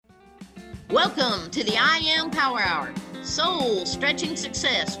Welcome to the I Am Power Hour, Soul Stretching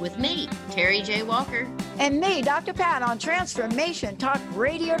Success with me, Terry J. Walker. And me, Dr. Pat, on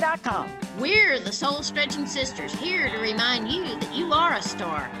TransformationTalkRadio.com. We're the Soul Stretching Sisters, here to remind you that you are a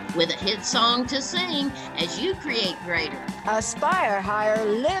star with a hit song to sing as you create greater. Aspire higher,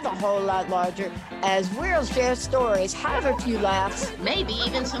 live a whole lot larger, as we'll share stories, have a few laughs, maybe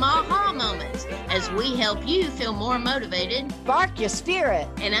even some aha moments, as we help you feel more motivated, spark your spirit,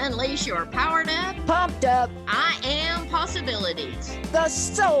 and unleash your powered up, pumped up, I am possibilities. The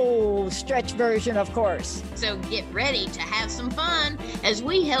soul stretch version, of course. So get ready to have some fun as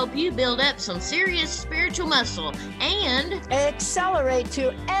we help you build up some serious spiritual muscle and accelerate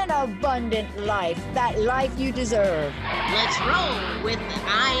to an abundant life, that life you deserve. Let's roll with the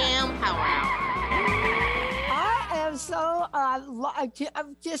I Am Power Hour. I am so,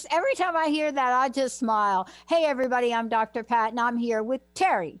 just every time I hear that, I just smile. Hey, everybody, I'm Dr. Pat, and I'm here with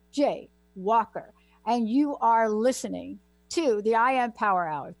Terry J. Walker, and you are listening to the I Am Power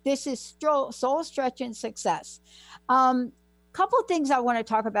Hour. This is Soul Stretching Success. Couple of things I want to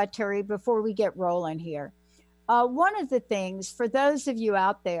talk about, Terry, before we get rolling here. One of the things for those of you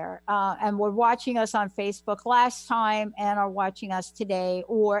out there and were watching us on Facebook last time and are watching us today,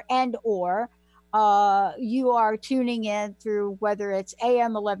 or you are tuning in through whether it's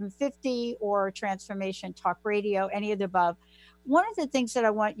AM 1150 or Transformation Talk Radio, any of the above. One of the things that I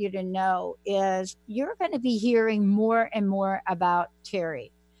want you to know is you're going to be hearing more and more about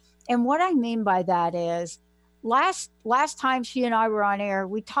Terry. And what I mean by that is last time she and I were on air,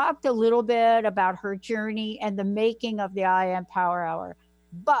 we talked a little bit about her journey and the making of the I Am Power Hour,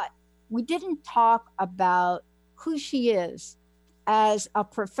 but we didn't talk about who she is as a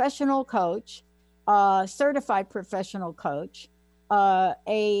professional coach, a certified professional coach,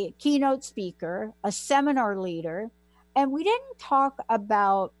 a keynote speaker, a seminar leader. And we didn't talk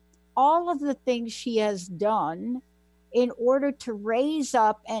about all of the things she has done in order to raise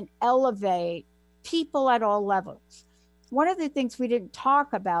up and elevate people at all levels. One of the things we didn't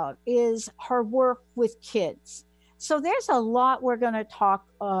talk about is her work with kids. So there's a lot we're going to talk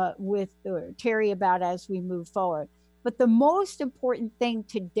with Terry about as we move forward. But the most important thing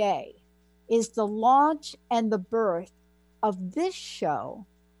today is the launch and the birth of this show,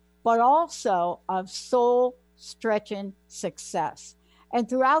 but also of Soul Stretching Success. And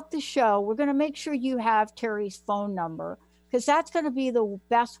throughout the show, we're going to make sure you have Terry's phone number, because that's going to be the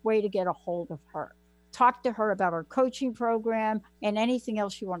best way to get a hold of her. Talk to her about her coaching program and anything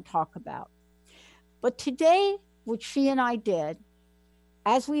else you want to talk about. But today, what she and I did,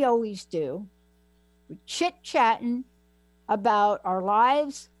 as we always do, we're chit-chatting about our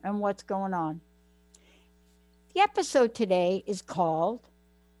lives and what's going on. The episode today is called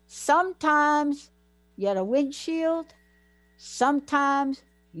Sometimes You're the Windshield, Sometimes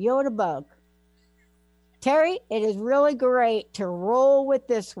You're the Bug. Terry, it is really great to roll with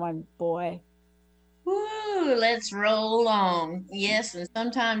this one, boy. Woo, let's roll on. Yes, and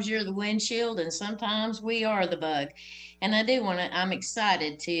sometimes you're the windshield and sometimes we are the bug. And I'm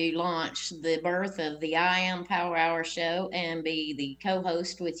excited to launch the birth of the I Am Power Hour show and be the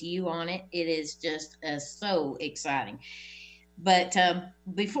co-host with you on it. It is just so exciting. But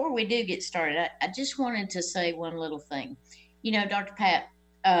before we do get started, I just wanted to say one little thing. You know, Dr. Pat,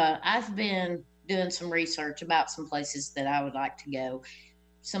 I've been doing some research about some places that I would like to go,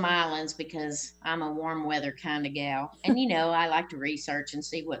 some islands, because I'm a warm weather kind of gal. And, you know, I like to research and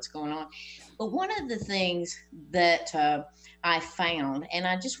see what's going on. But one of the things that I found, and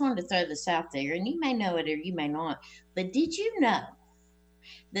I just wanted to throw this out there, and you may know it or you may not, but did you know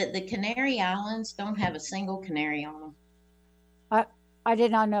that the Canary Islands don't have a single canary on them? I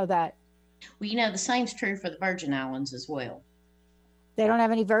did not know that. Well, you know, the same's true for the Virgin Islands as well. They don't have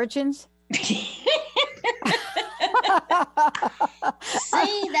any virgins? See,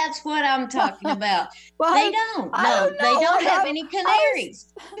 that's what I'm talking about. Well, they don't. No, they don't have any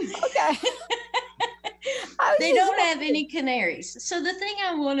canaries. Okay. They don't have any canaries. So the thing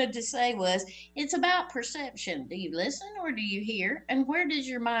I wanted to say was, it's about perception. Do you listen or do you hear? And where does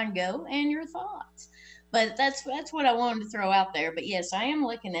your mind go and your thoughts? But that's what I wanted to throw out there. But yes, I am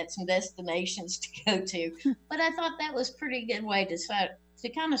looking at some destinations to go to. But I thought that was a pretty good way to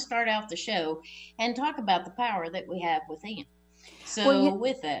kind of start out the show and talk about the power that we have within. So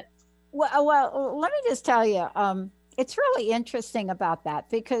with that. Well, let me just tell you, it's really interesting about that,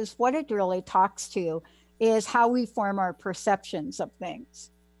 because what it really talks to is how we form our perceptions of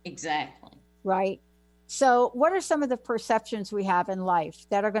things. Exactly. Right? So what are some of the perceptions we have in life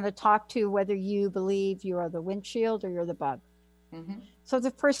that are going to talk to whether you believe you are the windshield or you're the bug? Mm-hmm. So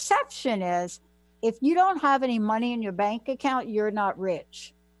the perception is, if you don't have any money in your bank account, you're not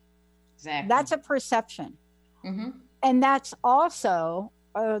rich. Exactly. That's a perception. Mm-hmm. And that's also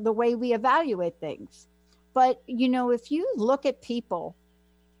the way we evaluate things. But, if you look at people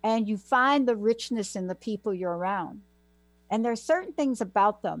and you find the richness in the people you're around, and there's certain things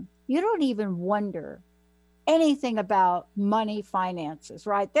about them, you don't even wonder anything about money, finances,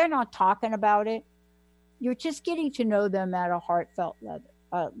 right? They're not talking about it. You're just getting to know them at a heartfelt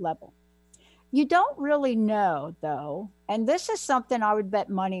level. You don't really know, though, and this is something I would bet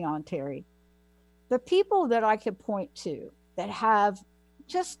money on, Terry. The people that I could point to that have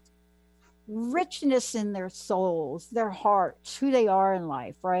just richness in their souls, their hearts, who they are in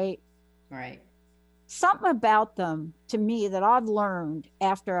life, right? Right. Something about them to me that I've learned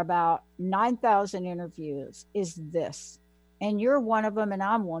after about 9,000 interviews is this. And you're one of them, and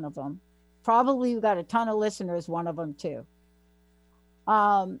I'm one of them. Probably you got a ton of listeners, one of them too.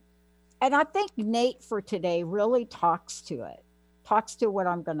 And I think Nate for today really talks to what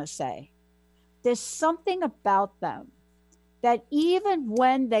I'm going to say. There's something about them that even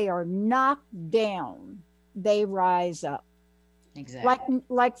when they are knocked down, they rise up. Exactly.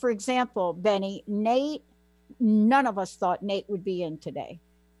 Like for example, Benny, Nate, none of us thought Nate would be in today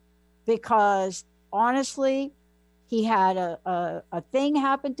because honestly, he had a thing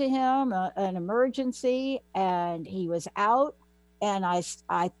happen to him, an emergency, and he was out. And I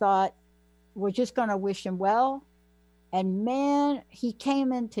thought, we're just going to wish him well. And man, he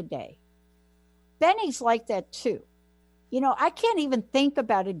came in today. Benny's like that too. I can't even think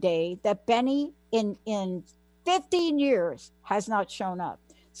about a day that Benny in 15 years has not shown up.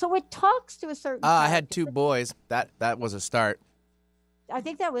 So it talks to a certain. I had 2 boys. That was a start. I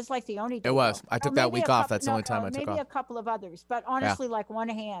think that was like the only day. It was. I took that week off. That's the only time I took off. Maybe a couple of others, but honestly, like one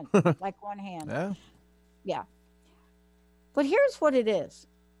hand. Yeah. Yeah. But here's what it is.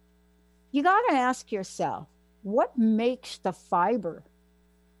 You got to ask yourself, what makes the fiber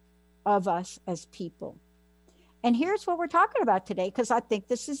of us as people? And here's what we're talking about today, because I think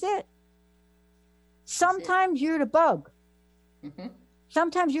this is it. Sometimes you're the bug. Mm-hmm.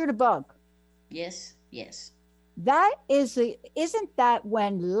 Sometimes you're the bug. Yes. Yes. Isn't that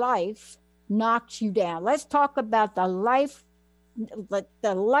when life knocks you down? Let's talk about the life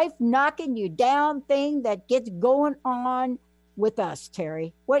knocking you down thing that gets going on with us,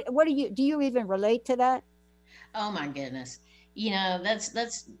 Terry. What do you even relate to that? Oh my goodness.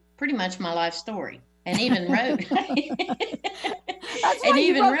 That's pretty much my life story. And even wrote. That's why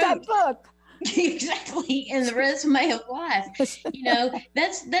you wrote that book. Exactly, in the resume of life.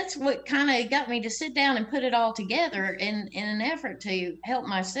 That's what kind of got me to sit down and put it all together in an effort to help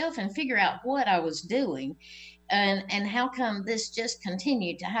myself and figure out what I was doing and how come this just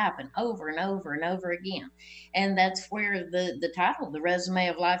continued to happen over and over and over again. And that's where the title, The Resume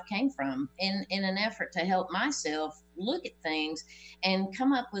of Life, came from, in an effort to help myself look at things and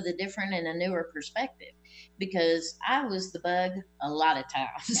come up with a different and a newer perspective, because I was the bug a lot of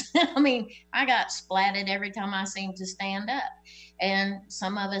times. I mean, I got splatted every time I seemed to stand up. And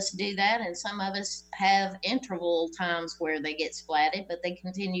some of us do that, and some of us have interval times where they get splatted, but they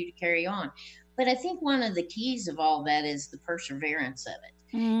continue to carry on. But I think one of the keys of all that is the perseverance of it.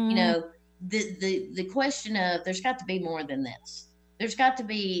 The question of, there's got to be more than this. There's got to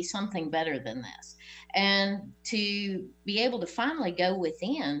be something better than this. And to be able to finally go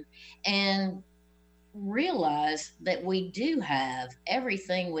within and realize that we do have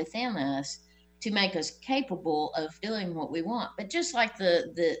everything within us to make us capable of doing what we want. But just like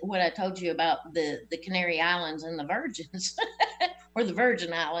the what I told you about the Canary Islands and the Virgins, or the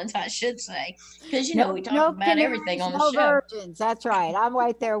Virgin Islands, I should say, because we talk about everything on the show. Virgins, that's right. I'm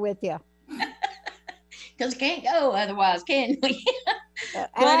right there with you. Because can't go otherwise, can we?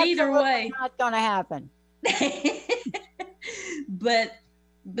 But either way, not going to happen.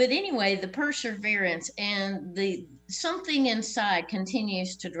 But anyway, the perseverance and the something inside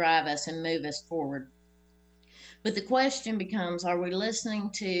continues to drive us and move us forward. But the question becomes, are we listening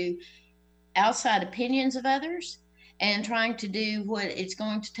to outside opinions of others and trying to do what it's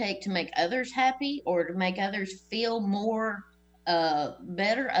going to take to make others happy, or to make others feel more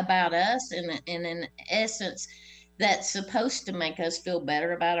better about us, and in essence that's supposed to make us feel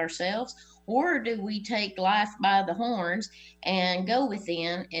better about ourselves? Or do we take life by the horns and go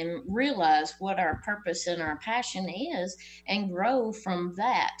within and realize what our purpose and our passion is, and grow from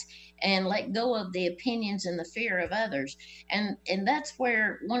that, and let go of the opinions and the fear of others? And that's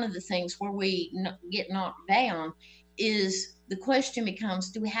where one of the things where we get knocked down is, the question becomes,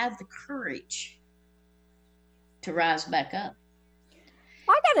 do we have the courage to rise back up?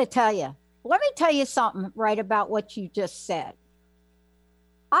 I got to tell you, let me tell you something right about what you just said.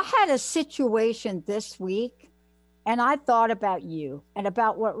 I had a situation this week and I thought about you and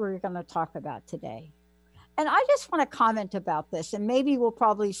about what we're going to talk about today. And I just want to comment about this, and maybe we'll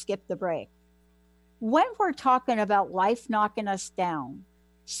probably skip the break. When we're talking about life knocking us down,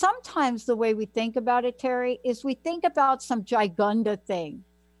 sometimes the way we think about it, Terry, is we think about some gigunda thing,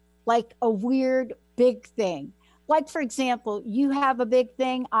 like a weird big thing. Like, for example, you have a big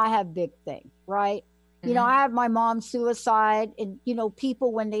thing, I have big thing, right? You know, I had my mom's suicide, and, you know,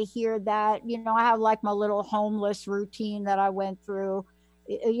 people, when they hear that, you know, I have like my little homeless routine that I went through,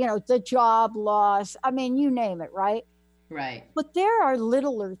 you know, the job loss. I mean, you name it, right? Right. But there are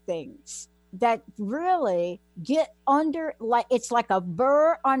littler things that really get under, like, it's like a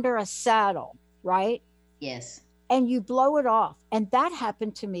burr under a saddle, right? Yes. And you blow it off. And that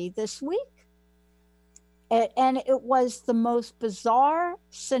happened to me this week. And it was the most bizarre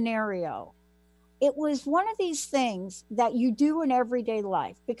scenario. It was one of these things that you do in everyday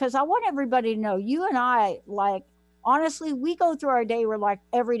life, because I want everybody to know, you and I, like, honestly, we go through our day. We're like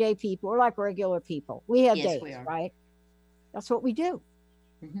everyday people. We're like regular people. We have days, right? That's what we do.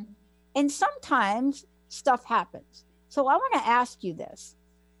 Mm-hmm. And sometimes stuff happens. So I want to ask you this.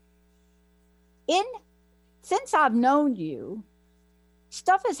 Since I've known you,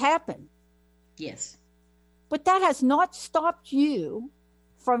 stuff has happened. Yes. But that has not stopped you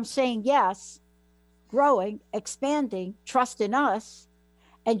from saying yes, growing, expanding, trusting us,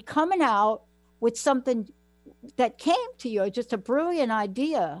 and coming out with something that came to you, just a brilliant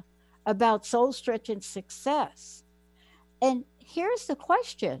idea about soul stretching success. And here's the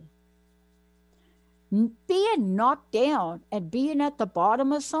question. Being knocked down and being at the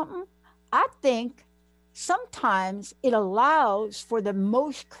bottom of something, I think sometimes it allows for the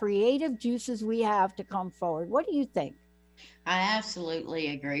most creative juices we have to come forward. What do you think? I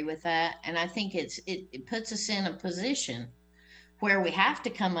absolutely agree with that. And I think it puts us in a position where we have to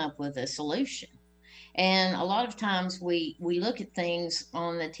come up with a solution. And a lot of times we look at things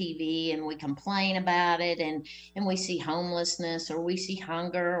on the TV and we complain about it, and we see homelessness, or we see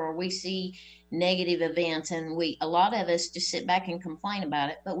hunger, or we see negative events, and a lot of us just sit back and complain about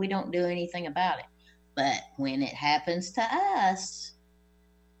it, but we don't do anything about it. But when it happens to us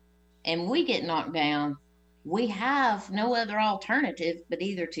and we get knocked down, we have no other alternative but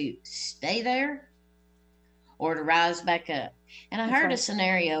either to stay there or to rise back up. And I heard a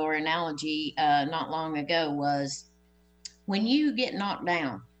scenario or analogy not long ago was, when you get knocked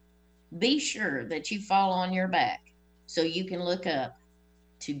down, be sure that you fall on your back so you can look up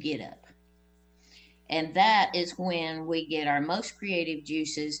to get up. And that is when we get our most creative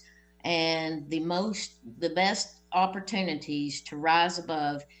juices and the best opportunities to rise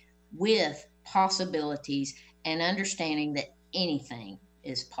above, with possibilities and understanding that anything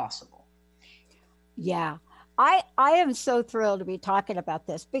is possible. Yeah. I am so thrilled to be talking about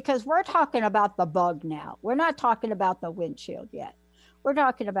this, because we're talking about the bug now. We're not talking about the windshield yet. We're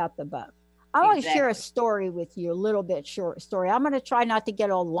talking about the bug. I want to share a story with you, a little bit short story. I'm going to try not to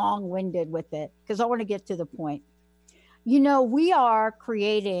get all long-winded with it, because I want to get to the point. You know, we are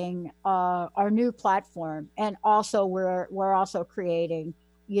creating our new platform, and also we're also creating,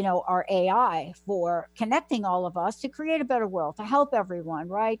 you know, our AI for connecting all of us to create a better world, to help everyone,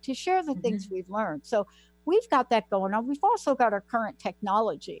 right? To share the things we've learned. So we've got that going on. We've also got our current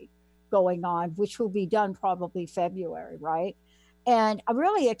technology going on, which will be done probably February, right? And I'm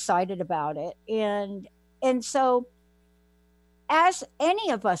really excited about it. And so, as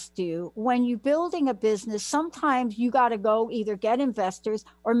any of us do, when you're building a business, sometimes you got to go either get investors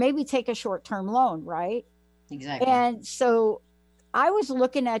or maybe take a short-term loan, right? Exactly. And so I was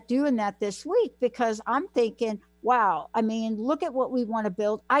looking at doing that this week, because I'm thinking, wow, I mean, look at what we want to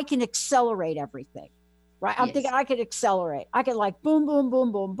build. I can accelerate everything, right? I'm thinking I could accelerate. I could, like, boom, boom,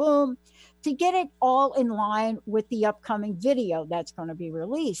 boom, boom, boom, to get it all in line with the upcoming video that's going to be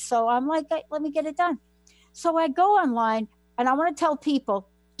released. So I'm like, let me get it done. So I go online, and I want to tell people,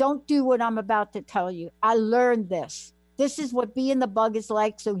 don't do what I'm about to tell you. I learned this. This is what being the bug is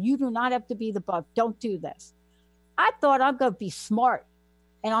like. So you do not have to be the bug. Don't do this. I thought I'm going to be smart,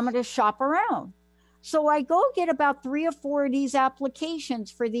 and I'm going to shop around. So I go get about 3 or 4 of these applications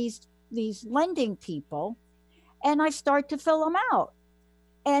for these lending people, and I start to fill them out.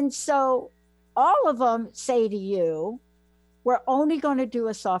 And so all of them say to you, we're only going to do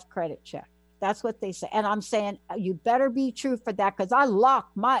a soft credit check. That's what they say. And I'm saying, you better be true for that, because I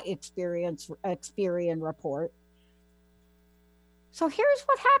locked my Experian report. So here's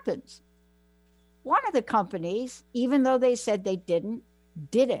what happens. One of the companies, even though they said they didn't,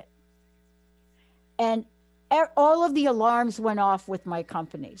 did it. And all of the alarms went off with my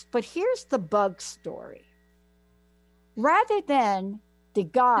companies. But here's the bug story. Rather than the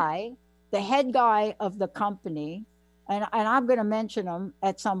head guy of the company, and I'm going to mention them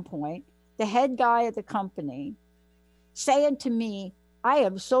at some point, the head guy of the company saying to me, I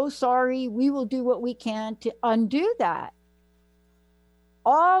am so sorry. We will do what we can to undo that.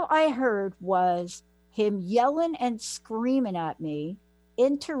 All I heard was him yelling and screaming at me,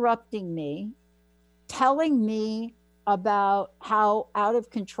 interrupting me, telling me about how out of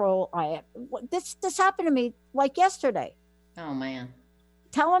control I am. This happened to me like yesterday. Oh, man.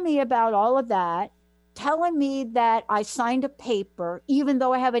 Telling me about all of that, telling me that I signed a paper, even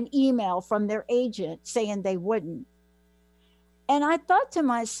though I have an email from their agent saying they wouldn't. And I thought to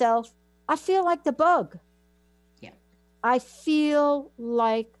myself, I feel like the bug. Yeah. I feel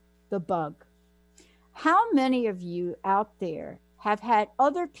like the bug. How many of you out there have had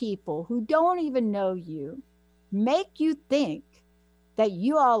other people who don't even know you make you think that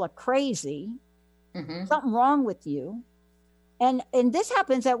you all are crazy, something wrong with you? And this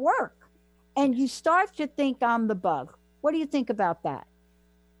happens at work. And you start to think I'm the bug. What do you think about that?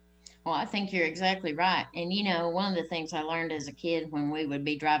 Well, I think you're exactly right. And, you know, one of the things I learned as a kid when we would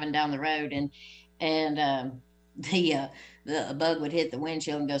be driving down the road and the bug would hit the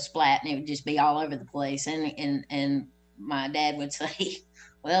windshield and go splat, and it would just be all over the place. And my dad would say,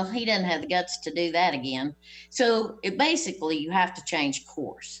 well, he doesn't have the guts to do that again. So basically you have to change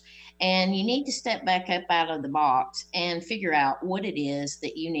course. And you need to step back up out of the box and figure out what it is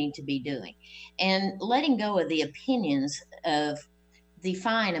that you need to be doing. And letting go of the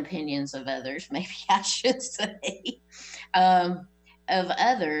fine opinions of others, maybe I should say, of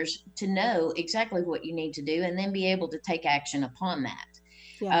others, to know exactly what you need to do and then be able to take action upon that.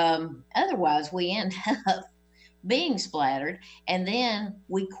 Yeah. Otherwise, we end up being splattered and then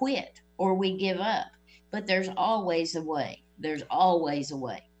we quit or we give up. But there's always a way. There's always a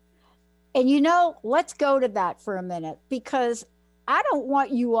way. And, you know, let's go to that for a minute, because I don't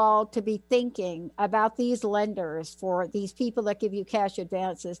want you all to be thinking about these lenders, for these people that give you cash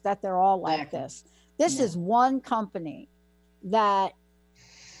advances, that they're all like this. This is one company that,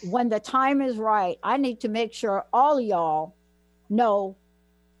 when the time is right, I need to make sure all of y'all know,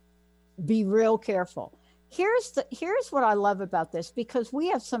 be real careful. Here's what I love about this, because we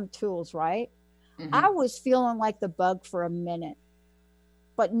have some tools, right? I was feeling like the bug for a minute,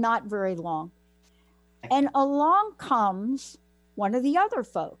 but not very long. And along comes one of the other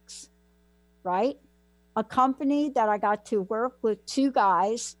folks, right? A company that I got to work with, two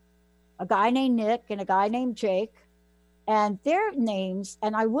guys, a guy named Nick and a guy named Jake, and their names,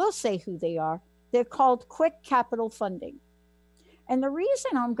 and I will say who they are, they're called Quick Capital Funding. And the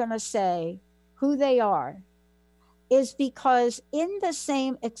reason I'm going to say who they are is because in the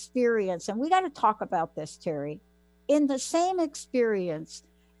same experience, and we got to talk about this, Terry, in the same experience,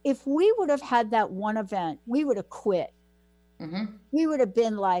 if we would have had that one event, we would have quit. We would have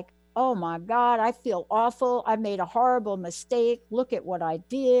been like, oh my God, I feel awful. I made a horrible mistake. Look at what I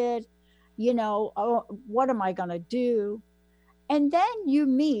did. You know, oh, what am I going to do? And then you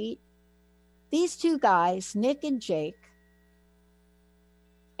meet these two guys, Nick and Jake.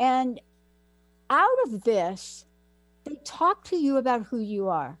 And out of this, they talk to you about who you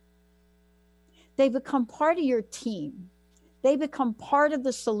are. They become part of your team. They become part of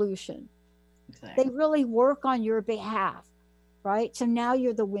the solution. Exactly. They really work on your behalf, right? So now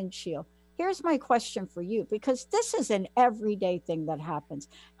you're the windshield. Here's my question for you, because this is an everyday thing that happens.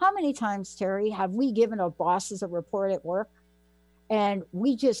 How many times, Terry, have we given our bosses a report at work and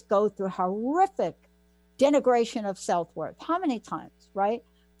we just go through horrific denigration of self-worth? How many times, right?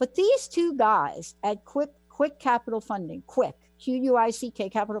 But these two guys at Quick Capital Funding, Quick,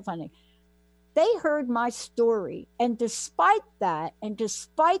 Quick Capital Funding, they heard my story. And despite that, and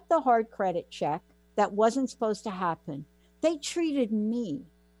despite the hard credit check that wasn't supposed to happen, they treated me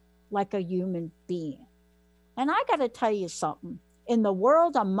like a human being. And I got to tell you something. In the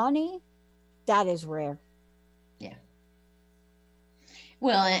world of money, that is rare. Yeah.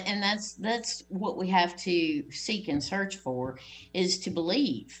 Well, and that's what we have to seek and search for, is to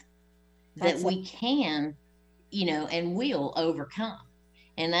believe that we can, you know, and will overcome.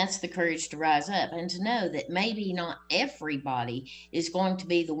 And that's the courage to rise up and to know that maybe not everybody is going to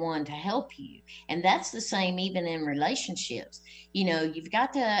be the one to help you. And that's the same even in relationships. You know, you've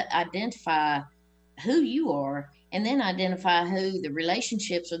got to identify who you are and then identify who the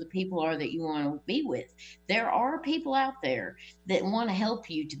relationships or the people are that you want to be with. There are people out there that want to help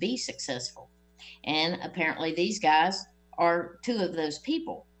you to be successful. And apparently these guys are two of those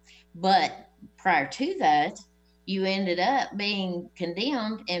people. But prior to that, you ended up being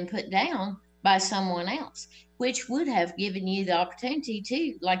condemned and put down by someone else, which would have given you the opportunity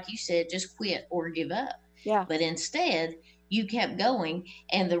to, like you said, just quit or give up. Yeah. But instead, you kept going,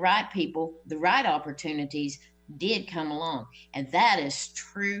 and the right people, the right opportunities did come along. And that is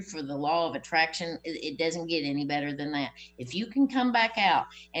true for the law of attraction. It doesn't get any better than that. If you can come back out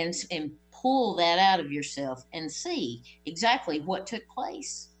and pull that out of yourself and see exactly what took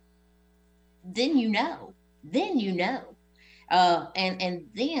place, then you know. Then you know. And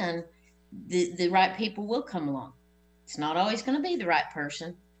then the right people will come along. It's not always going to be the right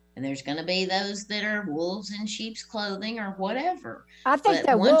person. And there's going to be those that are wolves in sheep's clothing or whatever. I think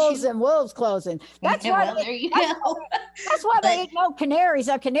they're wolves in wolves' clothing. That's why. Well, there you go. That's why they ain't no canaries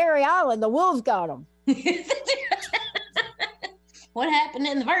on Canary Island. The wolves got them. What happened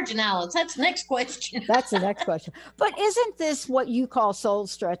in the Virgin Islands? That's the next question. That's the next question. But isn't this what you call soul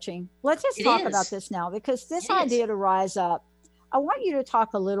stretching? Let's just talk about this now, because this idea to rise up, I want you to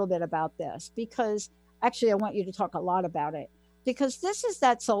talk a little bit about this, because actually I want you to talk a lot about it. Because this is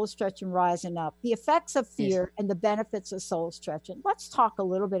that soul stretching, rising up, the effects of fear and the benefits of soul stretching. Let's talk a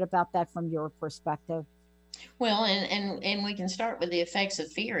little bit about that from your perspective. Well, and we can start with the effects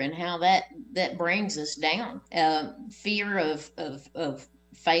of fear and how that brings us down. Fear of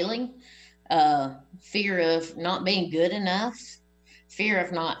failing, fear of not being good enough, fear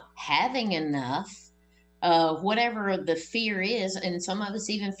of not having enough, whatever the fear is. And some of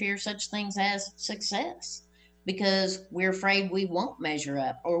us even fear such things as success, because we're afraid we won't measure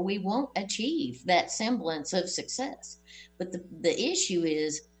up or we won't achieve that semblance of success. But the issue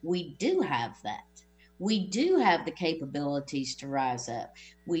is we do have that. We do have the capabilities to rise up.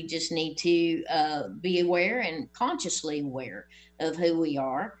 We just need to be aware and consciously aware of who we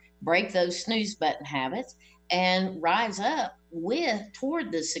are, break those snooze button habits, and rise up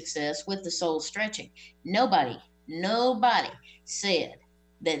toward the success with the soul stretching. Nobody said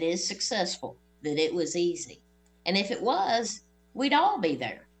that is successful that it was easy. And if it was, we'd all be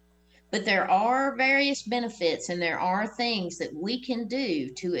there. But there are various benefits and there are things that we can do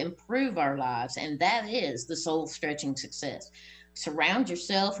to improve our lives. And that is the soul stretching success. Surround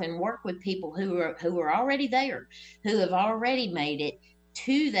yourself and work with people who are already there, who have already made it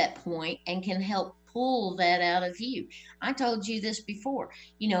to that point and can help pull that out of you. I told you this before.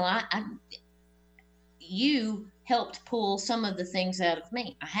 You helped pull some of the things out of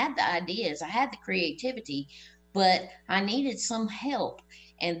me. I had the ideas, I had the creativity, but I needed some help.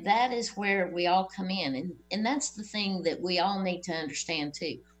 And that is where we all come in. And that's the thing that we all need to understand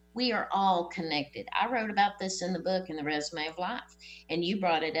too. We are all connected. I wrote about this in the book, in the Resume of Life, and you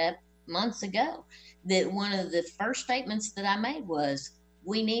brought it up months ago, that one of the first statements that I made was,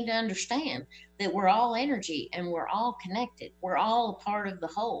 we need to understand that we're all energy and we're all connected. We're all a part of the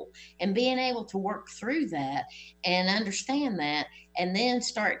whole. And being able to work through that and understand that, and then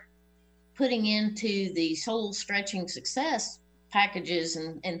start putting into the soul stretching success packages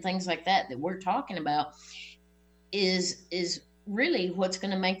and things like that we're talking about is really what's going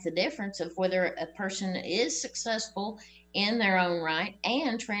to make the difference of whether a person is successful in their own right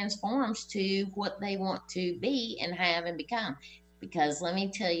and transforms to what they want to be and have and become. Because let me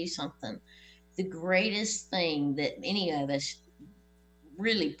tell you something, the greatest thing that any of us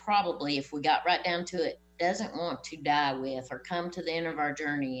really, probably, if we got right down to it, doesn't want to die with or come to the end of our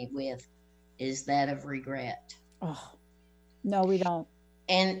journey with is that of regret. Oh, no, we don't.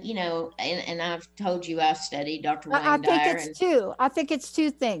 And, and I've told you I've studied Dr. Wayne Dyer. I think it's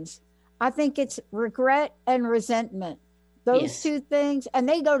two things. I think it's regret and resentment. Those two things, and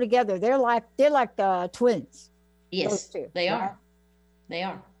they go together. They're like twins. Yes, those two, they right? are. They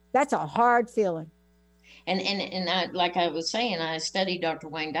are. That's a hard feeling. And I, like I was saying, I studied Dr.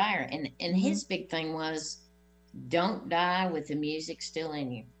 Wayne Dyer, and his big thing was, don't die with the music still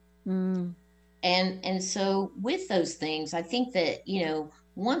in you. Mm. And so with those things, I think that,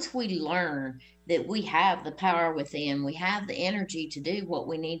 once we learn that we have the power within, we have the energy to do what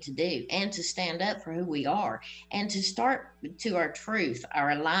we need to do and to stand up for who we are and to start to our truth,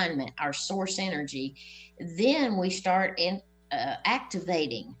 our alignment, our source energy, then we start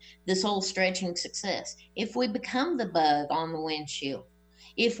activating the soul stretching success. If we become the bug on the windshield,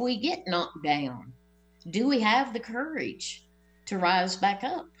 if we get knocked down, do we have the courage to rise back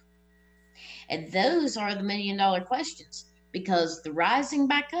up? And those are the $1 million questions, because the rising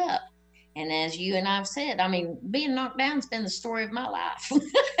back up, and as you and I've said, being knocked down has been the story of my life.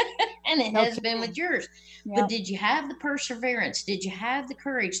 And it has been with yours. Yep. But did you have the perseverance? Did you have the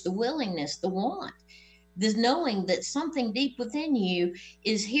courage, the willingness, the want? The knowing that something deep within you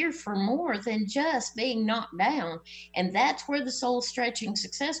is here for more than just being knocked down. And that's where the soul stretching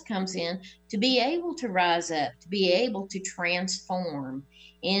success comes in, to be able to rise up, to be able to transform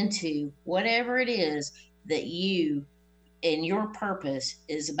into whatever it is that you and your purpose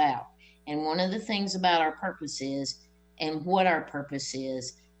is about. And one of the things about our purpose is, and what our purpose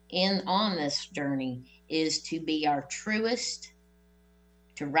is on this journey is to be our truest,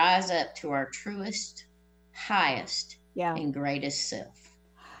 to rise up to our truest, highest, and greatest self.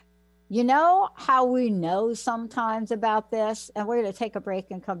 You know how we know sometimes about this, and we're going to take a break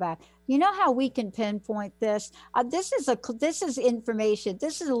and come back. You know how we can pinpoint this? This is information.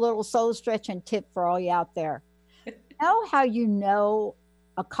 This is a little soul stretching tip for all you out there. Know how you know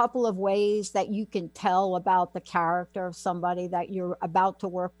a couple of ways that you can tell about the character of somebody that you're about to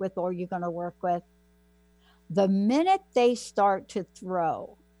work with or you're going to work with? The minute they start to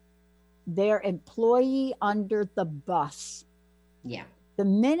throw their employee under the bus. Yeah. The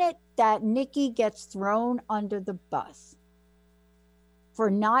minute that Nikki gets thrown under the bus for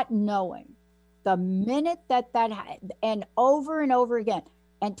not knowing, the minute and over again,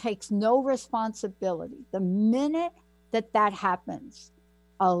 and takes no responsibility, the minute that happens,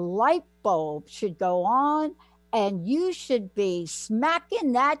 a light bulb should go on, and you should be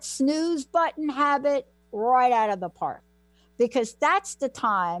smacking that snooze button habit right out of the park. Because that's the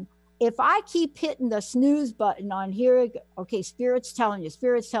time. If I keep hitting the snooze button on here, okay, Spirit's telling you,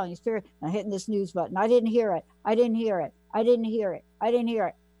 I'm hitting the snooze button. I didn't hear it. I'm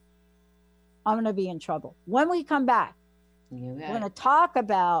going to be in trouble. When we come back, we're going to talk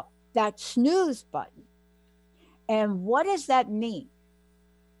about that snooze button. And what does that mean?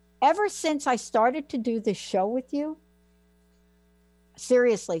 Ever since I started to do this show with you,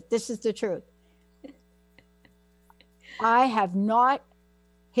 seriously, this is the truth. I have not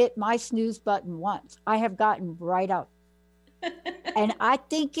hit my snooze button once. I have gotten right up. And I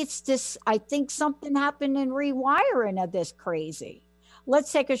think I think something happened in rewiring of this crazy.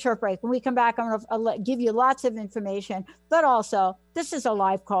 Let's take a short break. When we come back, I'm going to give you lots of information, but also this is a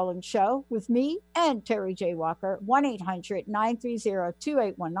live call-in show with me and Terry J. Walker,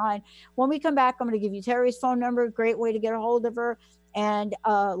 1-800-930-2819. When we come back, I'm going to give you Terry's phone number, great way to get a hold of her, and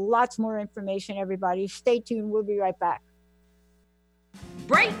lots more information, everybody. Stay tuned. We'll be right back.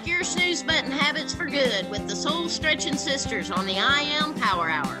 Break your snooze button habits for good with the Soul Stretching Sisters on the I Am Power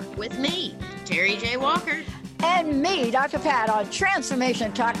Hour with me, Terry J. Walker. And me, Dr. Pat, on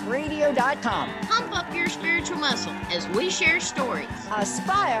TransformationTalkRadio.com. Pump up your spiritual muscle as we share stories,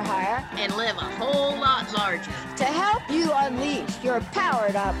 aspire higher, and live a whole lot larger. To help you unleash your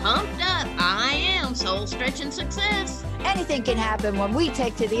powered up, pumped up, I Am Soul Stretching Success. Anything can happen when we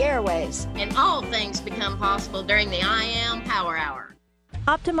take to the airways. And all things become possible during the I Am Power Hour.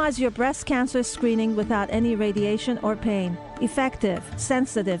 Optimize your breast cancer screening without any radiation or pain. Effective,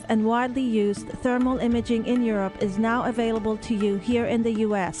 sensitive, and widely used thermal imaging in Europe is now available to you here in the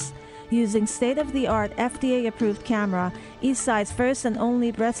U.S. Using state-of-the-art FDA-approved camera, Eastside's first and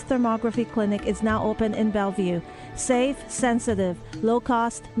only breast thermography clinic is now open in Bellevue. Safe, sensitive, low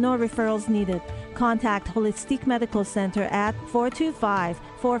cost, no referrals needed. Contact Holistic Medical Center at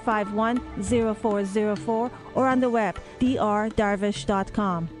 425-451-0404 or on the web,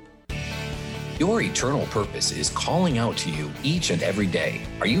 drdarvish.com. Your eternal purpose is calling out to you each and every day.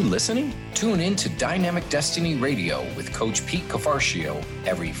 Are you listening? Tune in to Dynamic Destiny Radio with Coach Pete Cafarcio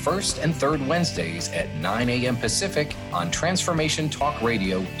every first and third Wednesdays at 9 a.m. Pacific on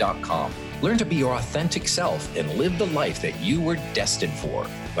TransformationTalkRadio.com. Learn to be your authentic self and live the life that you were destined for.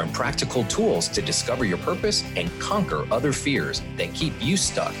 Learn practical tools to discover your purpose and conquer other fears that keep you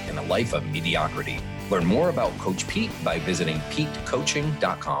stuck in a life of mediocrity. Learn more about Coach Pete by visiting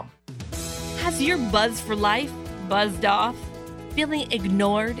PeteCoaching.com. Has your buzz for life buzzed off? Feeling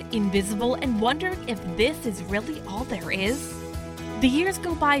ignored, invisible, and wondering if this is really all there is? The years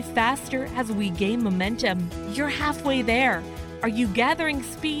go by faster as we gain momentum. You're halfway there. Are you gathering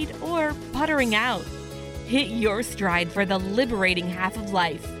speed or puttering out? Hit your stride for the liberating half of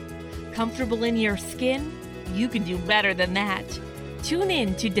life. Comfortable in your skin? You can do better than that. Tune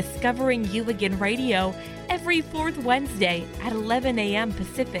in to Discovering You Again Radio every fourth Wednesday at 11 a.m.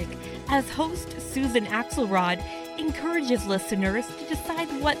 Pacific as host Susan Axelrod encourages listeners to decide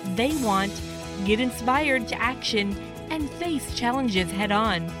what they want, get inspired to action, and face challenges head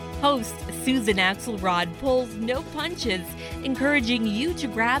on. Host Susan Axelrod pulls no punches, encouraging you to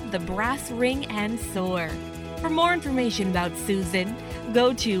grab the brass ring and soar. For more information about Susan,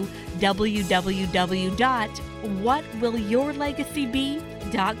 go to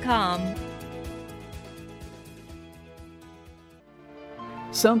www.whatwillyourlegacybe.com.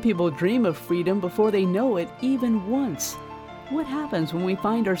 Some people dream of freedom before they know it even once. What happens when we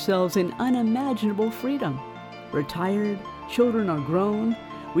find ourselves in unimaginable freedom? Retired, children are grown,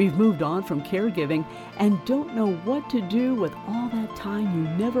 we've moved on from caregiving and don't know what to do with all that time you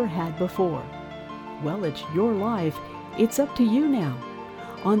never had before. Well, it's your life. It's up to you now.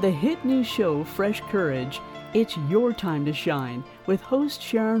 On the hit new show, Fresh Courage, it's your time to shine with host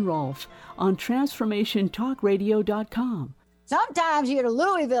Sharon Rolfe on TransformationTalkRadio.com. Sometimes you're the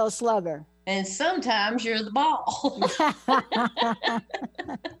Louisville Slugger. And sometimes you're the ball.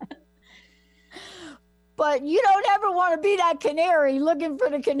 But you don't ever want to be that canary looking for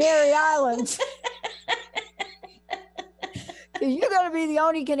the Canary Islands. You're going to be the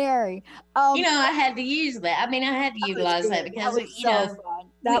only canary. I had to use that. I mean, I had to utilize that because,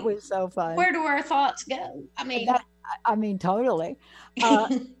 that was so fun. Where do our thoughts go? Totally. All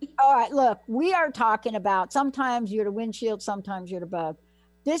right, look, we are talking about sometimes you're the windshield, sometimes you're the bug.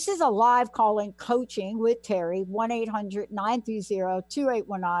 This is a live call-in coaching with Terry,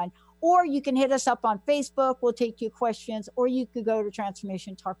 1-800-930-2819. Or you can hit us up on Facebook. We'll take your questions. Or you could go to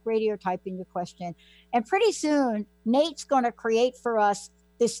Transformation Talk Radio, type in your question. And pretty soon, Nate's going to create for us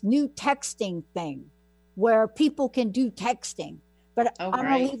this new texting thing where people can do texting. But I'm going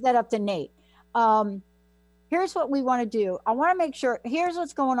to leave that up to Nate. Here's what we want to do. I want to make sure, here's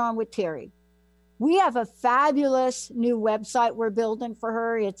what's going on with Terry. We have a fabulous new website we're building for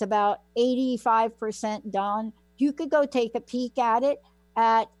her. It's about 85% done. You could go take a peek at it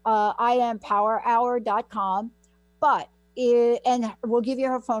at IamPowerHour.com, and we'll give you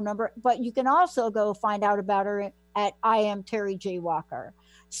her phone number, but you can also go find out about her at I Am Terry J. Walker.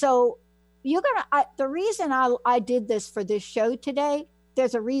 So the reason I did this for this show today,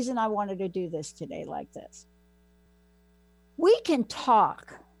 there's a reason I wanted to do this today like this. We can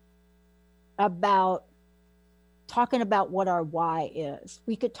talking about what our why is.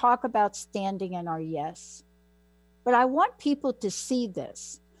 We could talk about standing in our yes. But I want people to see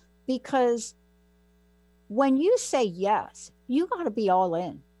this, because when you say yes, you got to be all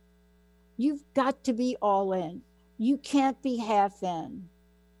in. You've got to be all in. You can't be half in,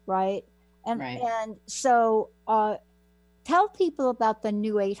 right? And so tell people about the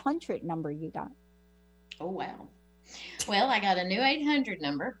new 800 number you got. Oh, wow. Well, I got a new 800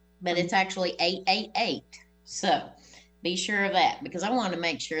 number, but it's actually 888. So be sure of that, because I wanted to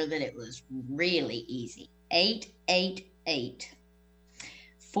make sure that it was really easy.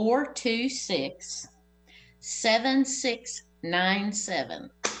 888-426-7697.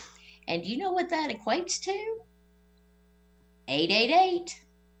 And you know what that equates to?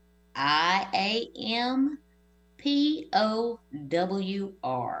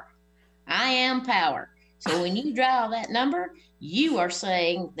 888-IAMPOWR. I am power. So when you dial that number, you are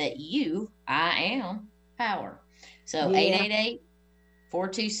saying that I am power. So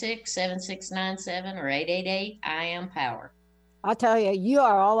 888-426-7697 or 888 I am power. I'll tell you, you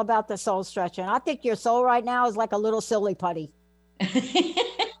are all about the soul stretching. I think your soul right now is like a little silly putty. I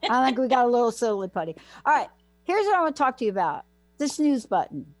think we got a little silly putty. All right, here's what I want to talk to you about. The snooze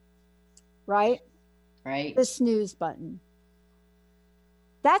button, right? Right. The snooze button.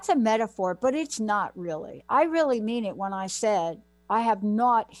 That's a metaphor, but it's not really. I really mean it when I said I have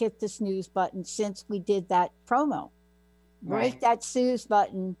not hit the snooze button since we did that promo. Break that snooze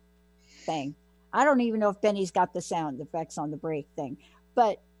button thing. I don't even know if Benny's got the sound effects on the break thing,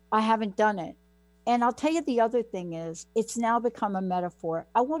 but I haven't done it. And I'll tell you the other thing is, it's now become a metaphor.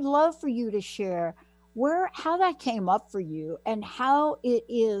 I would love for you to share how that came up for you and how it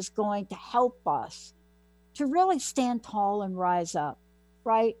is going to help us to really stand tall and rise up,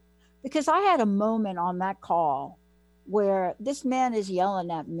 right? Because I had a moment on that call where this man is yelling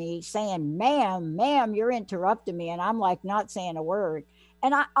at me saying, ma'am, you're interrupting me. And I'm like, not saying a word.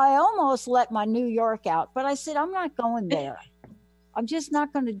 And I almost let my New York out, but I said, I'm not going there. I'm just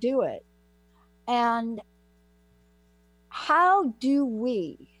not going to do it. And how do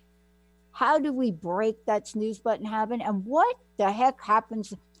we break that snooze button habit? And what the heck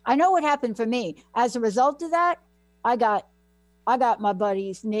happens? I know what happened for me. As a result of that, I got my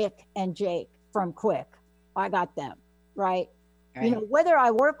buddies, Nick and Jake from Quick. I got them, right? You know, whether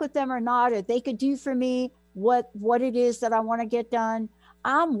I work with them or not, or they could do for me what it is that I want to get done.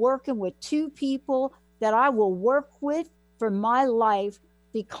 I'm working with two people that I will work with for my life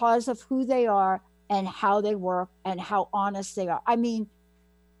because of who they are and how they work and how honest they are. I mean,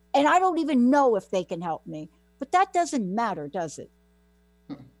 and I don't even know if they can help me, but that doesn't matter, does it?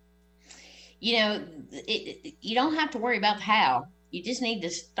 You know, you don't have to worry about how. You just need to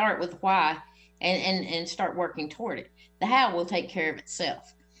start with why and start working toward it. The how will take care of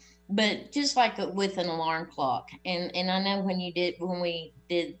itself. But just like with an alarm clock, and I know when we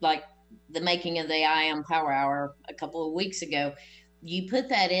did like the making of the I Am Power Hour a couple of weeks ago, you put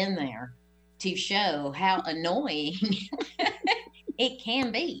that in there to show how annoying it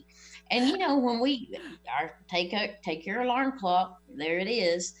can be. And when we take your alarm clock, there it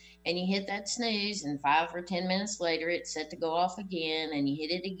is, and you hit that snooze, and 5 or 10 minutes later, it's set to go off again, and you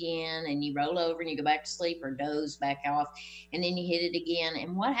hit it again, and you roll over and you go back to sleep or doze back off, and then you hit it again.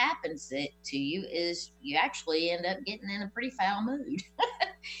 And what happens to you is you actually end up getting in a pretty foul mood.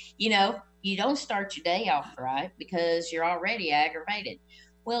 You don't start your day off right because you're already aggravated.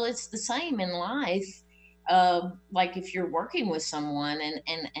 Well, it's the same in life. Like if you're working with someone,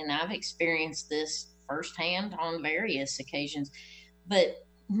 and I've experienced this firsthand on various occasions, but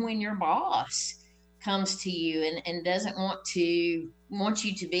when your boss comes to you and doesn't want you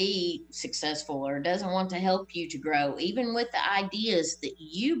to be successful, or doesn't want to help you to grow, even with the ideas that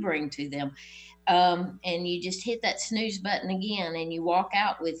you bring to them, and you just hit that snooze button again, and you walk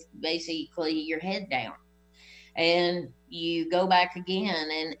out with basically your head down, and you go back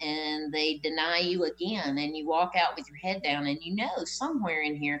again, and they deny you again, and you walk out with your head down, and somewhere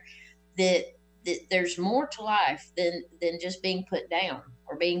in here that there's more to life than just being put down,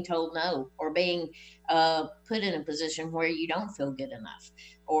 or being told no, or being put in a position where you don't feel good enough,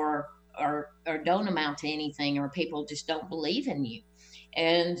 or don't amount to anything, or people just don't believe in you.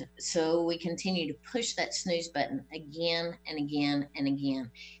 And so we continue to push that snooze button again and again and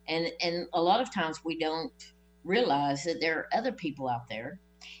again. And a lot of times we don't realize that there are other people out there,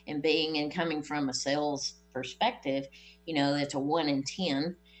 and coming from a sales perspective, it's a 1 in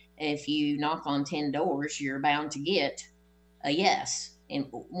 10. If you knock on 10 doors, you're bound to get a yes in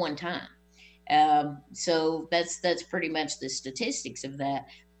one time. So that's pretty much the statistics of that.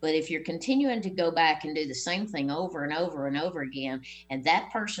 But if you're continuing to go back and do the same thing over and over and over again, and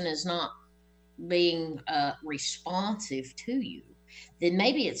that person is not being responsive to you, then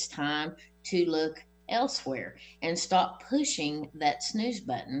maybe it's time to look elsewhere and stop pushing that snooze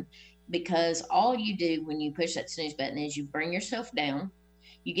button, because all you do when you push that snooze button is you bring yourself down.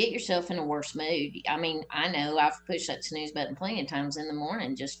 You get yourself in a worse mood. I mean, I know I've pushed that snooze button plenty of times in the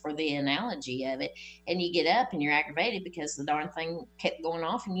morning, just for the analogy of it. And you get up and you're aggravated because the darn thing kept going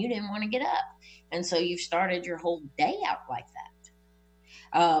off and you didn't want to get up. And so you've started your whole day out like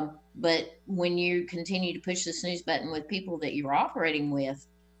that. But when you continue to push the snooze button with people that you're operating with,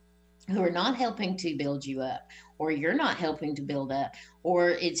 who are not helping to build you up, or you're not helping to build up, or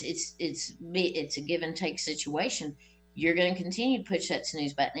it's a give and take situation, you're going to continue to push that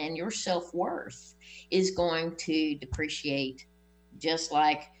snooze button, and your self-worth is going to depreciate, just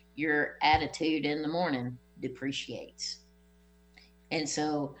like your attitude in the morning depreciates. And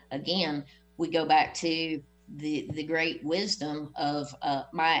so again, we go back to the great wisdom of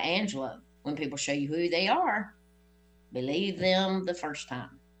Maya Angelou. When people show you who they are, believe them the first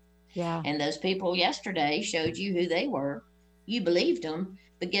time. Yeah. And those people yesterday showed you who they were. You believed them.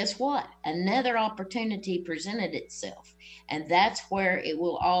 But guess what? Another opportunity presented itself. And that's where it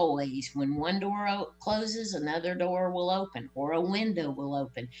will always, when one door closes, another door will open, or a window will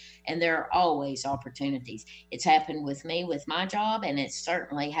open. And there are always opportunities. It's happened with me with my job, and it's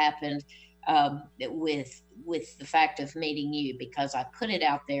certainly happened with the fact of meeting you, because I put it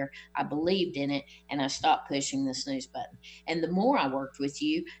out there, I believed in it, and I stopped pushing the snooze button. And the more I worked with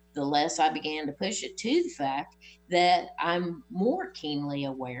you, the less I began to push it, to the fact that I'm more keenly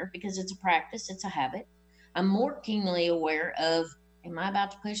aware, because it's a practice, it's a habit. I'm more keenly aware of, am I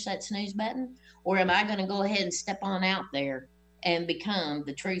about to push that snooze button? Or am I going to go ahead and step on out there and become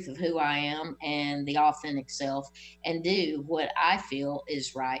the truth of who I am and the authentic self, and do what I feel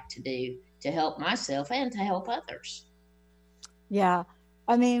is right to do to help myself and to help others? Yeah.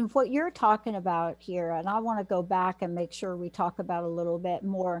 I mean, what you're talking about here, and I want to go back and make sure we talk about a little bit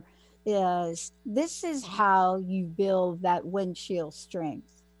more, is this is how you build that windshield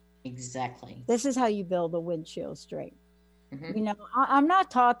strength. Exactly. This is how you build the windshield strength. Mm-hmm. I'm not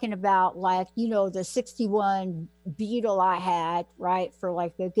talking about like, the 61 Beetle I had, right, for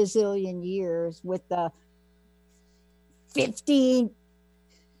like a gazillion years, with the 15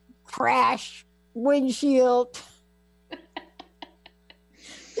 crash windshield.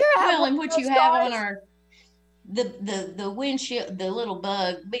 Well, and what you have on our the windshield, the little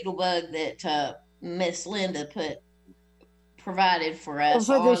beetle bug that Miss Linda provided for us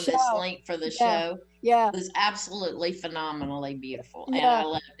on this link for the show. Yeah, it was absolutely phenomenally beautiful, and I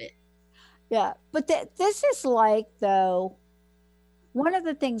loved it. Yeah, but this is like, though, one of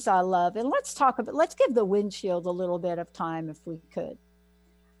the things I love, and let's give the windshield a little bit of time if we could.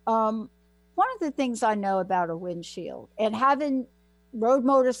 One of the things I know about a windshield, and having rode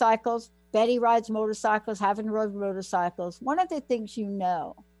motorcycles, Betty rides motorcycles, having rode motorcycles, one of the things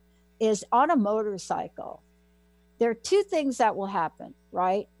is on a motorcycle, there are two things that will happen,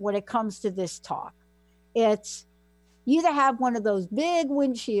 right, when it comes to this talk. It's, You either have one of those big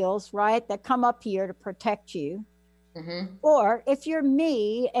windshields, right, that come up here to protect you. Mm-hmm. Or if you're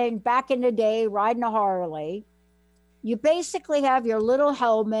me and back in the day riding a Harley, you basically have your little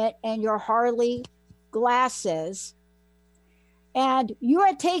helmet and your Harley glasses, and you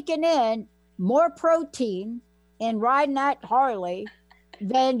are taking in more protein in riding that Harley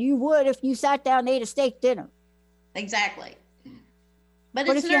than you would if you sat down and ate a steak dinner. Exactly. But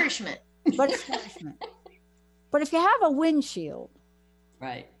it's nourishment. But it's nourishment. But if you have a windshield,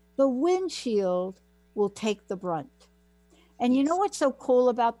 right, the windshield will take the brunt. And you know what's so cool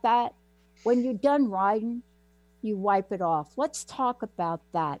about that? When you're done riding, you wipe it off. Let's talk about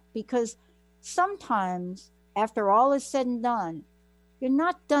that, because sometimes after all is said and done, you're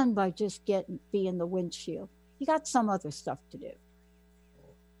not done by just being the windshield. You got some other stuff to do.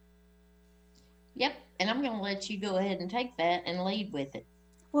 Yep. And I'm going to let you go ahead and take that and lead with it.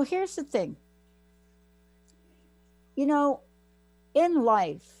 Well, here's the thing. You know, in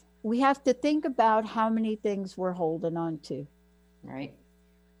life, we have to think about how many things we're holding on to. Right.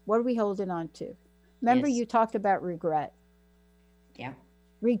 What are we holding on to? Remember, you talked about regret. Yeah.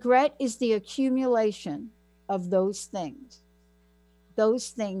 Regret is the accumulation of those things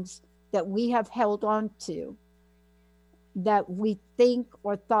that we have held on to, that we think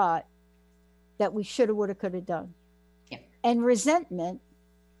or thought that we shoulda, woulda, coulda done. Yeah. And resentment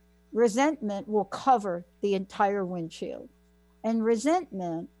will cover the entire windshield. And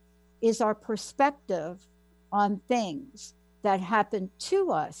resentment is our perspective on things that happen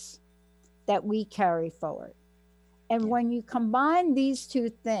to us that we carry forward. And when you combine these two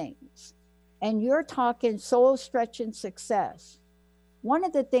things, and you're talking soul stretching success, one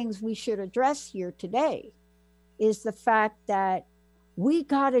of the things we should address here today is the fact that we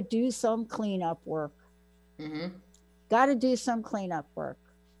got to do some cleanup work. Mm-hmm. Got to do some cleanup work.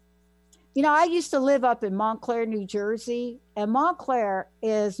 You know, I used to live up in Montclair, New Jersey, and Montclair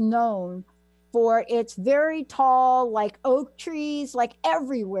is known for its very tall, like oak trees, like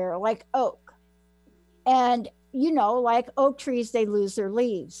everywhere, like oak. And, you know, like oak trees, they lose their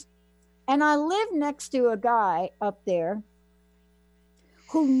leaves. And I lived next to a guy up there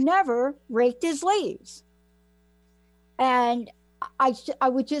who never raked his leaves. And I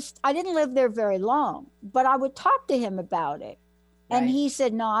didn't live there very long, but I would talk to him about it. And he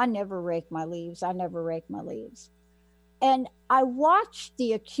said, no, I never rake my leaves. I never rake my leaves. And I watched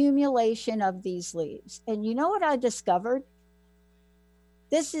the accumulation of these leaves. And you know what I discovered?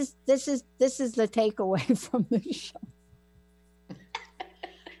 This is the takeaway from the show.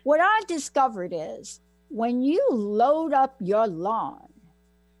 What I discovered is when you load up your lawn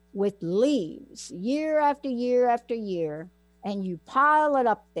with leaves year after year after year, and you pile it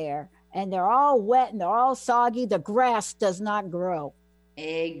up there, and they're all wet and they're all soggy, the grass does not grow.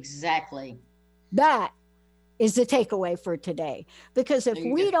 Exactly. That is the takeaway for today. Because if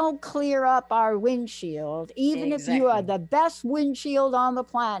we don't clear up our windshield, even if you are the best windshield on the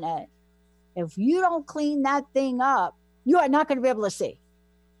planet, if you don't clean that thing up, you are not going to be able to see.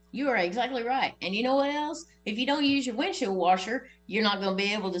 You are exactly right. And you know what else? If you don't use your windshield washer, you're not going to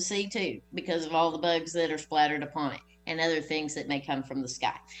be able to see too, because of all the bugs that are splattered upon it and other things that may come from the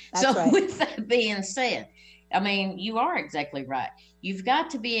sky. That's right. With that being said, I mean, you are exactly right. You've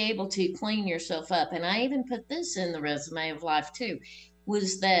got to be able to clean yourself up. And I even put this in the resume of life too,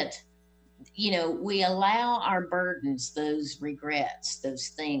 was that, you know, we allow our burdens, those regrets, those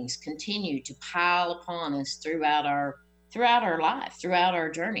things continue to pile upon us throughout our life, throughout our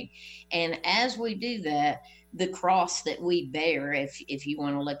journey. And as we do that, the cross that we bear, if you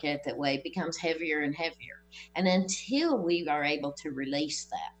want to look at it that way, becomes heavier and heavier. And until we are able to release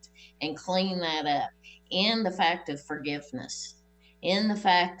that and clean that up in the fact of forgiveness, in the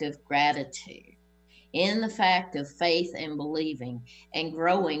fact of gratitude, in the fact of faith and believing and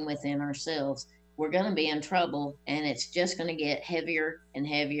growing within ourselves, we're going to be in trouble, and it's just going to get heavier and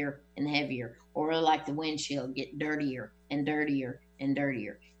heavier and heavier, or like the windshield, get dirtier and dirtier and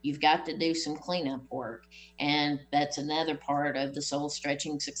dirtier. You've got to do some cleanup work. And that's another part of the soul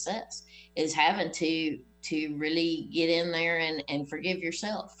stretching success, is having to really get in there and forgive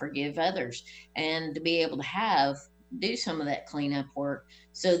yourself, forgive others, and to be able to do some of that cleanup work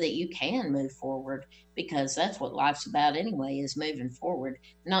so that you can move forward, because that's what life's about anyway, is moving forward,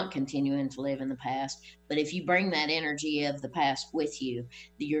 not continuing to live in the past. But if you bring that energy of the past with you,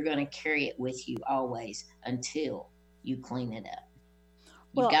 you're going to carry it with you always until you clean it up.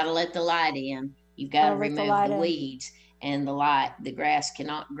 You've got to let the light in. You've got to remove the weeds, and the grass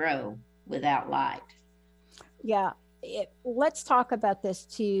cannot grow without light. Yeah. Let's talk about this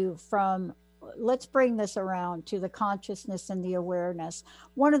too from let's bring this around to the consciousness and the awareness.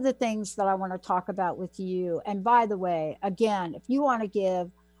 One of the things that I want to talk about with you, and by the way, again, if you want to give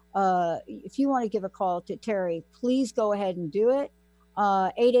a call to Terry, please go ahead and do it.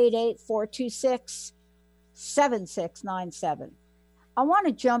 888-426-7697. I want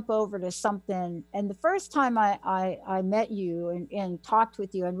to jump over to something. And the first time I met you and talked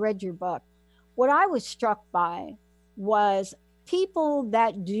with you and read your book, what I was struck by was people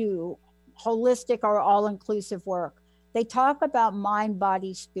that do holistic or all-inclusive work. They talk about mind,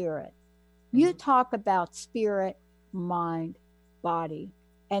 body, spirit. You talk about spirit, mind, body,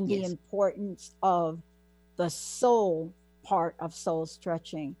 and the importance of the soul part of soul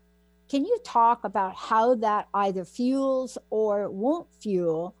stretching. Can you talk about how that either fuels or won't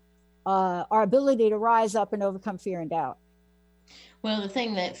fuel our ability to rise up and overcome fear and doubt? Well, the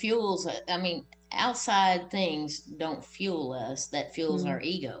thing that fuels, outside things don't fuel us. That fuels our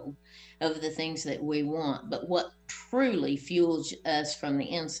ego of the things that we want. But what truly fuels us from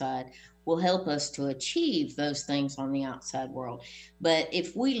the inside will help us to achieve those things on the outside world. But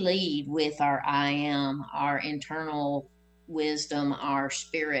if we lead with our I am, our internal wisdom, our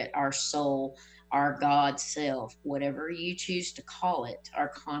spirit, our soul, our God self, whatever you choose to call it, our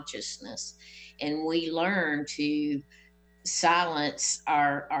consciousness, and we learn to silence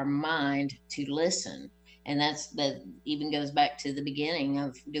our mind to listen. And that even goes back to the beginning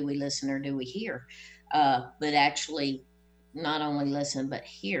of, do we listen or do we hear? But actually not only listen, but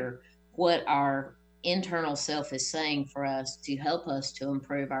hear what our internal self is saying for us to help us to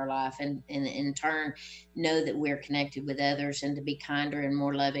improve our life, and in turn know that we're connected with others and to be kinder and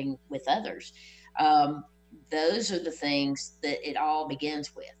more loving with others. Those are the things that it all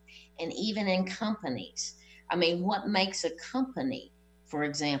begins with. And even in companies, what makes a company, for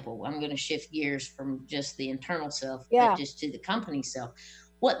example, I'm going to shift gears from just the internal self, but just to the company self.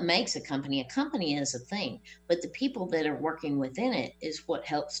 What makes a company? A company is a thing, but the people that are working within it is what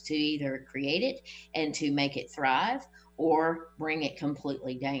helps to either create it and to make it thrive or bring it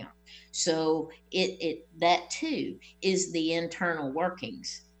completely down. So that too is the internal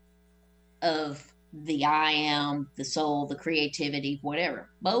workings of the I am, the soul, the creativity, whatever.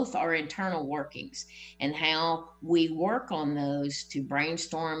 Both are internal workings, and how we work on those to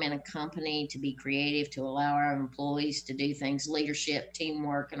brainstorm in a company, to be creative, to allow our employees to do things, leadership,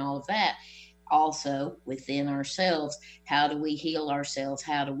 teamwork, and all of that. Also within ourselves, how do we heal ourselves?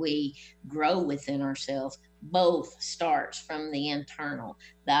 How do we grow within ourselves? Both starts from the internal,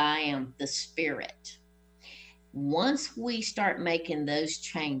 the I am, the spirit. Once we start making those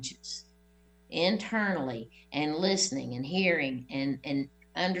changes internally and listening and hearing and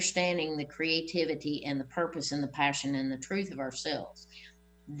understanding the creativity and the purpose and the passion and the truth of ourselves,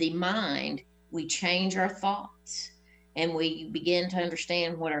 the mind, we change our thoughts and we begin to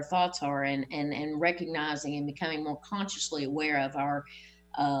understand what our thoughts are, and recognizing and becoming more consciously aware of our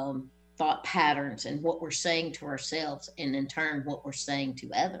thought patterns and what we're saying to ourselves, and in turn what we're saying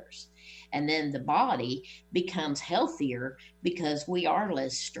to others. And then the body becomes healthier because we are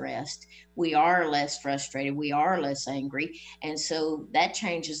less stressed, we are less frustrated, we are less angry. And so that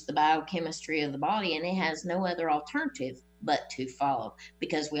changes the biochemistry of the body, and it has no other alternative but to follow,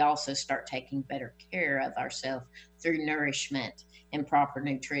 because we also start taking better care of ourselves through nourishment and proper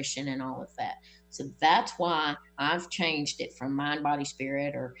nutrition and all of that. So that's why I've changed it from mind, body,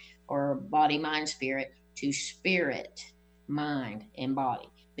 spirit, or body, mind, spirit, to spirit, mind, and body,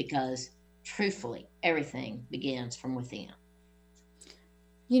 because truthfully, everything begins from within.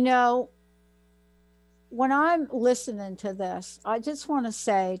 When I'm listening to this, I just want to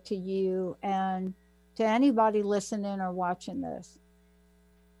say to you and to anybody listening or watching this,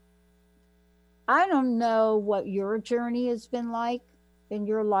 I don't know what your journey has been like in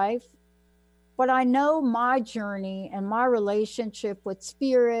your life, but I know my journey and my relationship with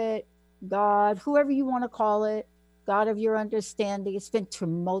spirit, God, whoever you want to call it, God of your understanding, it's been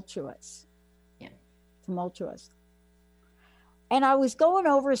tumultuous. Tumultuous. And I was going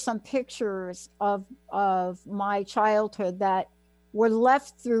over some pictures of my childhood that were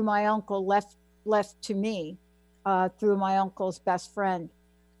left through my uncle, left to me through my uncle's best friend.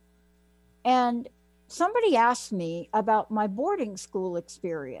 And somebody asked me about my boarding school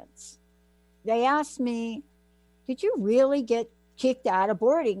experience. They asked me, did you really get kicked out of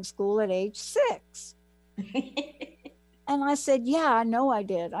boarding school at age 6? And I said, yeah, I know I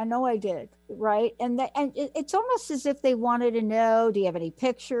did. Right. And it's almost as if they wanted to know, do you have any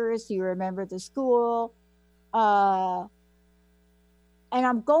pictures? Do you remember the school? And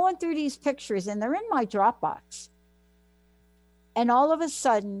I'm going through these pictures and they're in my Dropbox. And all of a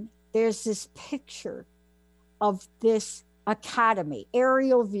sudden, there's this picture of this academy,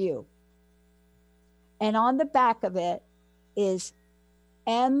 aerial view. And on the back of it is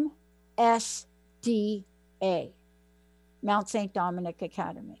MSDA, Mount St. Dominic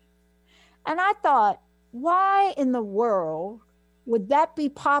Academy. And I thought, why in the world would that be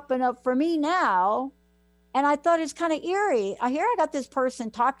popping up for me now? And I thought it's kind of eerie. I got this person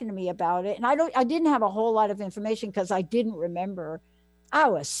talking to me about it, and I didn't have a whole lot of information because I didn't remember. I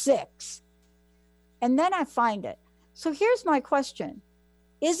was 6. And then I find it. So here's my question.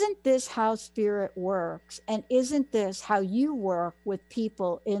 Isn't this how spirit works? And isn't this how you work with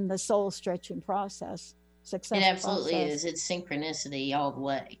people in the soul stretching process? It absolutely is. It's synchronicity all the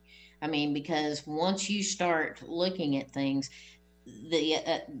way. I mean, because once you start looking at things,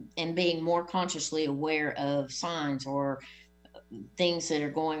 and being more consciously aware of signs or things that are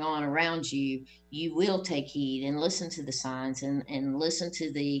going on around you, you will take heed and listen to the signs and listen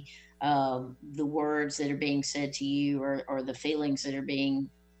to the words that are being said to you, or the feelings that are being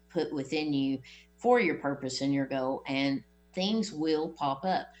put within you for your purpose and your goal, and things will pop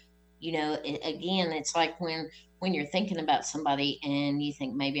up. You know, again, it's like when you're thinking about somebody and you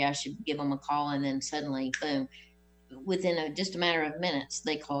think maybe I should give them a call, and then suddenly, boom, within just a matter of minutes,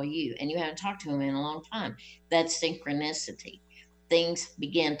 they call you and you haven't talked to them in a long time. That's synchronicity. Things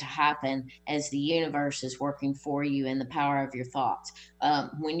begin to happen as the universe is working for you and the power of your thoughts.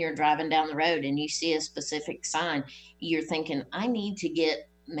 When you're driving down the road and you see a specific sign, you're thinking, I need to get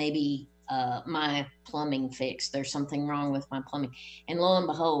maybe my plumbing fixed. There's something wrong with my plumbing. And lo and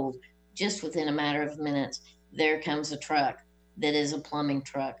behold, just within a matter of minutes, there comes a truck that is a plumbing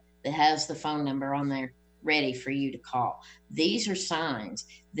truck that has the phone number on there ready for you to call. These are signs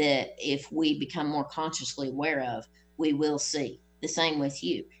that if we become more consciously aware of, we will see. The same with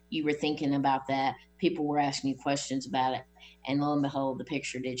you. You were thinking about that. People were asking you questions about it. And lo and behold, the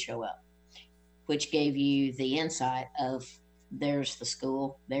picture did show up, which gave you the insight of there's the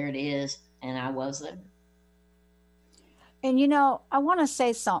school, there it is, and I was there. And you know, I want to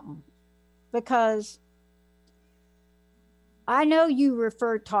say something, because I know you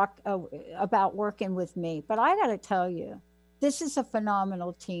talk about working with me, but I got to tell you, this is a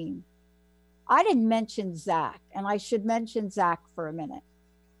phenomenal team. I didn't mention Zach, and I should mention Zach for a minute,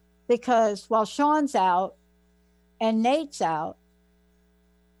 because while Sean's out and Nate's out,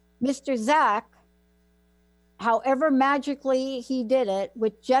 Mr. Zach, however magically he did it,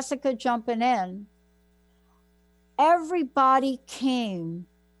 with Jessica jumping in, everybody came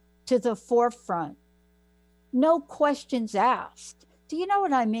to the forefront. No questions asked. Do you know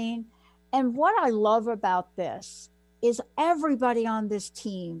what I mean? And what I love about this is everybody on this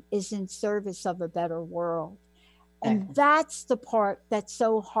team is in service of a better world. And that's the part that's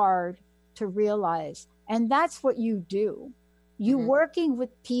so hard to realize. And that's what you do. You working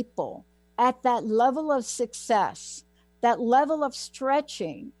with people at that level of success, that level of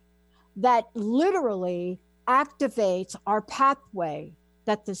stretching, that literally activates our pathway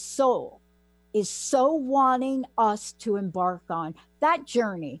that the soul is so wanting us to embark on. That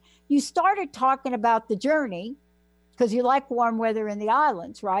journey. You started talking about the journey because you like warm weather in the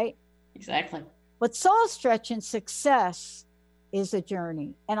islands, right? Exactly. But soul stretching success is a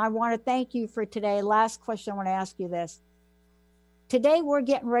journey. And I want to thank you for today. Last question, I want to ask you this. Today, we're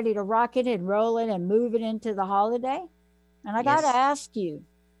getting ready to rock it and roll it and move it into the holiday. And I got to ask you,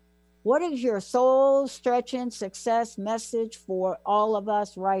 what is your soul stretching success message for all of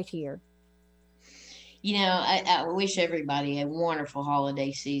us right here? You know, I wish everybody a wonderful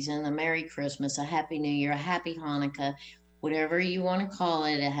holiday season, a Merry Christmas, a Happy New Year, a Happy Hanukkah, whatever you want to call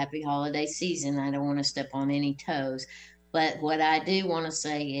it, a happy holiday season. I don't want to step on any toes. But what I do want to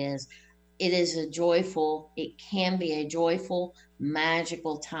say is it can be a joyful,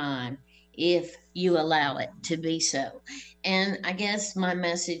 magical time if you allow it to be so. And I guess my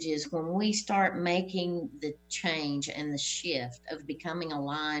message is when we start making the change and the shift of becoming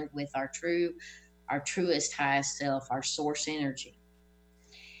aligned with our truest, highest self, our source energy,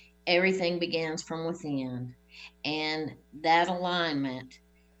 everything begins from within. And that alignment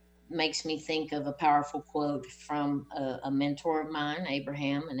makes me think of a powerful quote from a mentor of mine,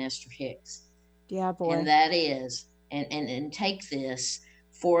 Abraham and Esther Hicks. Yeah, boy. And that is, and take this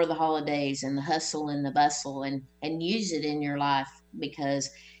for the holidays and the hustle and the bustle and use it in your life, because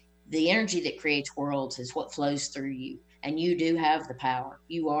the energy that creates worlds is what flows through you. And you do have the power.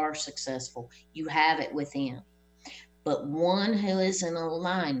 You are successful. You have it within. But one who is in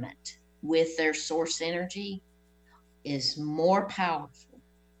alignment with their source energy is more powerful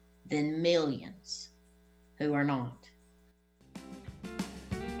than millions who are not.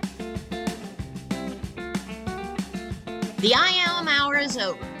 The I Am hour is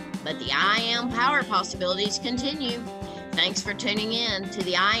over, but the I Am power possibilities continue. Thanks for tuning in to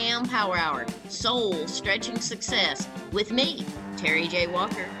the I Am Power Hour, Soul Stretching Success, with me, Terry J.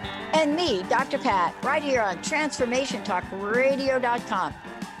 Walker. And me, Dr. Pat, right here on TransformationTalkRadio.com.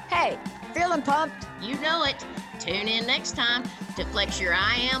 Hey, feeling pumped? You know it. Tune in next time to flex your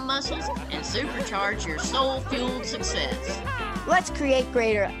I Am muscles and supercharge your soul-fueled success. Let's create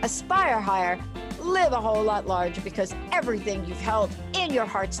greater, aspire higher, live a whole lot larger, because everything you've held in your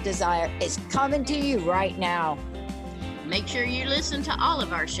heart's desire is coming to you right now. Make sure you listen to all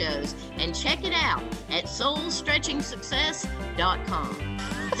of our shows and check it out at soulstretchingsuccess.com.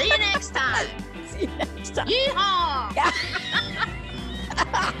 See you next time. See you next time. Yeehaw!